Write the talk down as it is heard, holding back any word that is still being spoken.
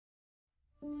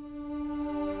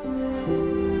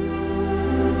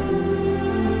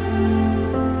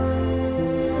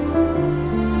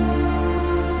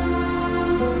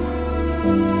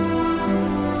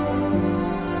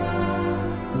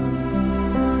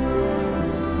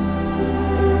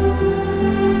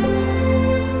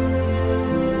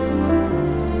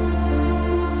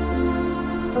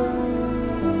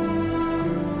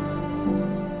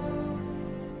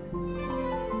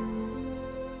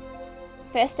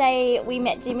First day we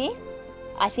met Jimmy,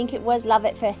 I think it was love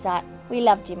at first sight. We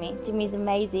love Jimmy. Jimmy's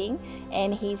amazing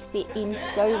and he's fit in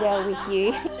so well with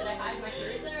you. Should I hide my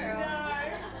cruiser?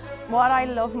 No. What I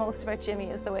love most about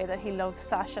Jimmy is the way that he loves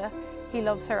Sacha. He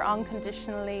loves her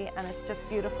unconditionally and it's just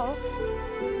beautiful.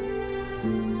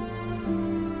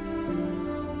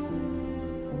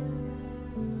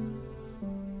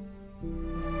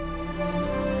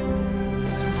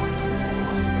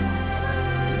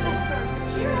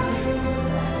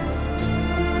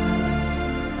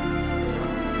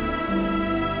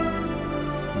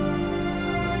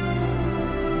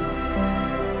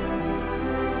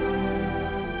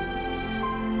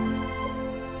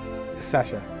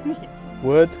 Sacha,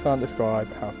 words can't describe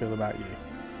how I feel about you,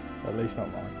 at least not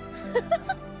mine.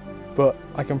 But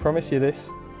I can promise you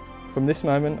this, from this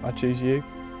moment I choose you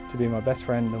to be my best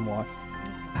friend and wife.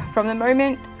 From the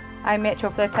moment I met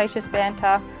your flirtatious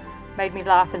banter made me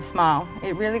laugh and smile.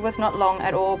 It really was not long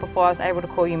at all before I was able to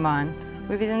call you mine.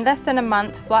 Within less than a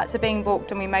month, flights are being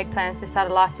booked and we made plans to start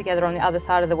a life together on the other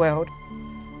side of the world.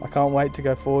 I can't wait to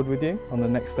go forward with you on the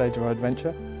next stage of our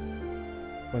adventure.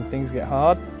 When things get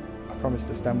hard, I promise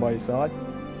to stand by your side.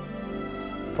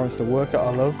 I promise to work at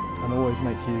our love and always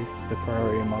make you the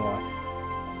priority in my life.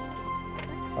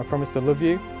 I promise to love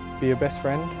you, be your best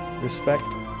friend, respect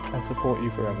and support you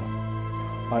forever.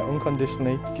 I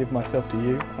unconditionally give myself to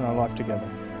you and our life together.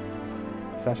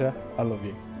 Sacha, I love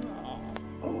you.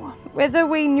 Whether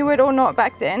we knew it or not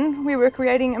back then, we were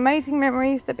creating amazing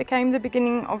memories that became the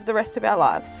beginning of the rest of our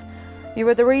lives. You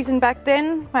were the reason back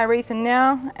then, my reason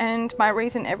now, and my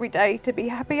reason every day to be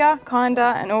happier, kinder,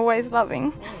 and always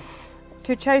loving.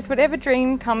 To chase whatever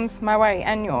dream comes my way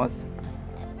and yours.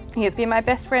 You've been my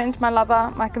best friend, my lover,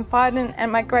 my confidant,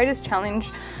 and my greatest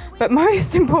challenge. But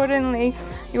most importantly,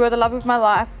 you are the love of my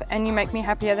life, and you make me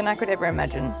happier than I could ever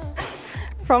imagine.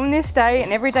 From this day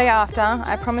and every day after,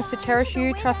 I promise to cherish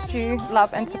you, trust you,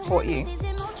 love, and support you.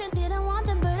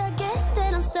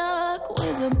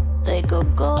 They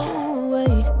could go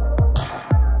away,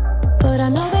 but I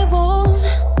know they won't,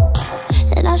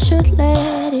 and I should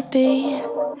let it be.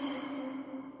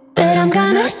 But I'm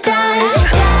gonna dive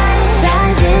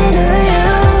into you,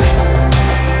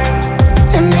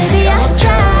 and maybe I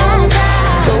tried,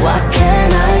 but what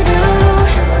can I do?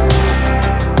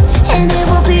 And it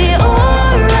will be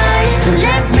alright, so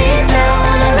let me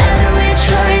down. I'd rather we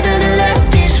try than let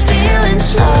these feelings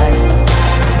slide.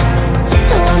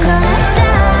 So I'm gonna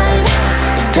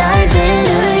dive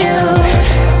into you,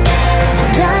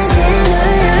 dive into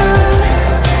you,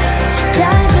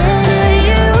 dive into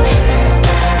you,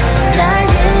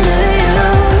 dive into you,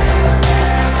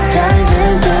 dive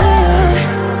into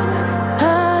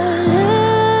you.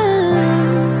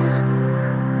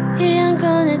 Yeah, I'm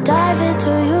gonna dive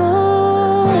into you.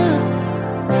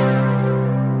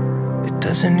 It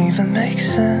doesn't even make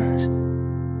sense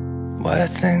why I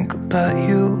think about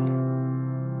you.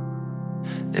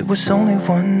 It was only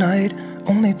one night,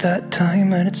 only that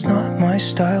time, and it's not my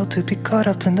style to be caught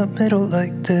up in the middle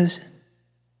like this.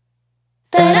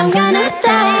 But I'm gonna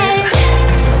dive